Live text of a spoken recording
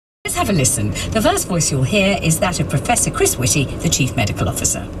have a listen. The first voice you'll hear is that of Professor Chris Whitty, the Chief Medical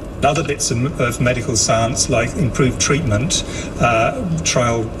Officer. Other bits of medical science, like improved treatment,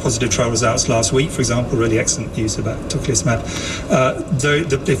 positive trial results last week, for example, really excellent news about Tocilizumab.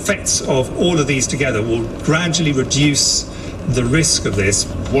 The effects of all of these together will gradually reduce the risk of this.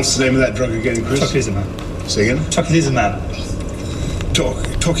 What's the name of that drug again, Chris? Tocilizumab. Say again? Tocilizumab.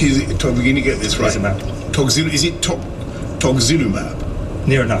 We're going to get this right. Tocilizumab. Is it Tocilizumab?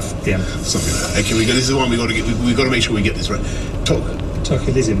 Near enough, yeah. Something like that. Okay, this is the one we've got to make sure we get this right.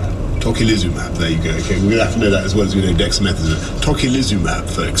 Tocilizumab. Tocilizumab, there you go. Okay, we're going to have to know that as well as we know dexamethasone. Tocilizumab,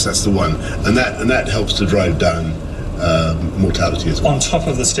 folks, that's the one. And that helps to drive down mortality as well. On top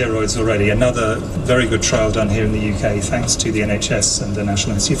of the steroids already, another very good trial done here in the UK, thanks to the NHS and the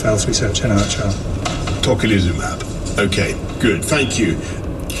National Institute for Health Research, NIHR. Tocilizumab. Okay, good, thank you.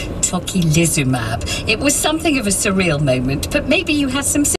 Tocilizumab. It was something of a surreal moment, but maybe you had some